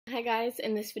Hi guys,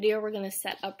 in this video we're going to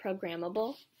set up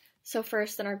Programmable. So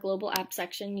first in our global app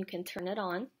section you can turn it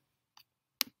on,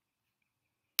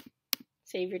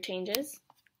 save your changes,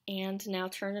 and now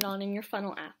turn it on in your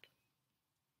funnel app.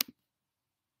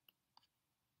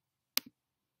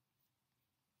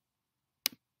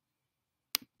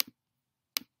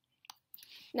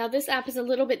 Now this app is a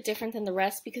little bit different than the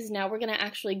rest because now we're going to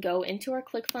actually go into our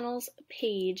ClickFunnels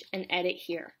page and edit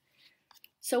here.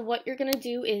 So what you're going to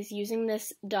do is, using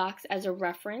this docs as a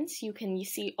reference, you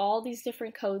see all these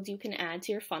different codes you can add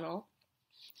to your funnel.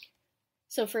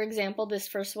 So for example, this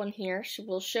first one here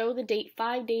will show the date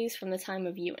 5 days from the time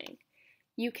of viewing.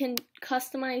 You can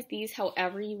customize these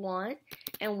however you want,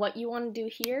 and what you want to do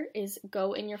here is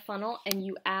go in your funnel and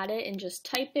you add it and just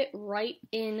type it right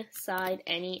inside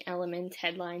any element,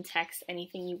 headline, text,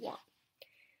 anything you want.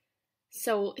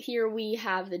 So here we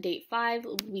have the date 5,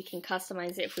 we can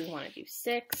customize it if we want to do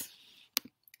 6.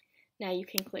 Now you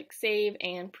can click save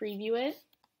and preview it.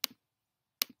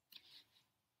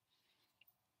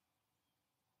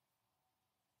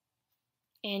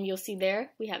 And you'll see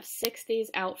there we have 6 days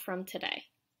out from today.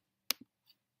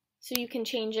 So you can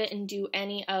change it and do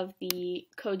any of the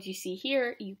codes you see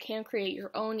here. You can create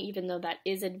your own, even though that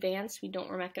is advanced. We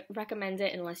don't recommend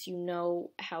it unless you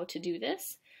know how to do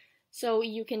this. So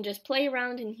you can just play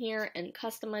around in here and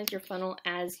customize your funnel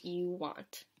as you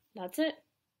want. That's it.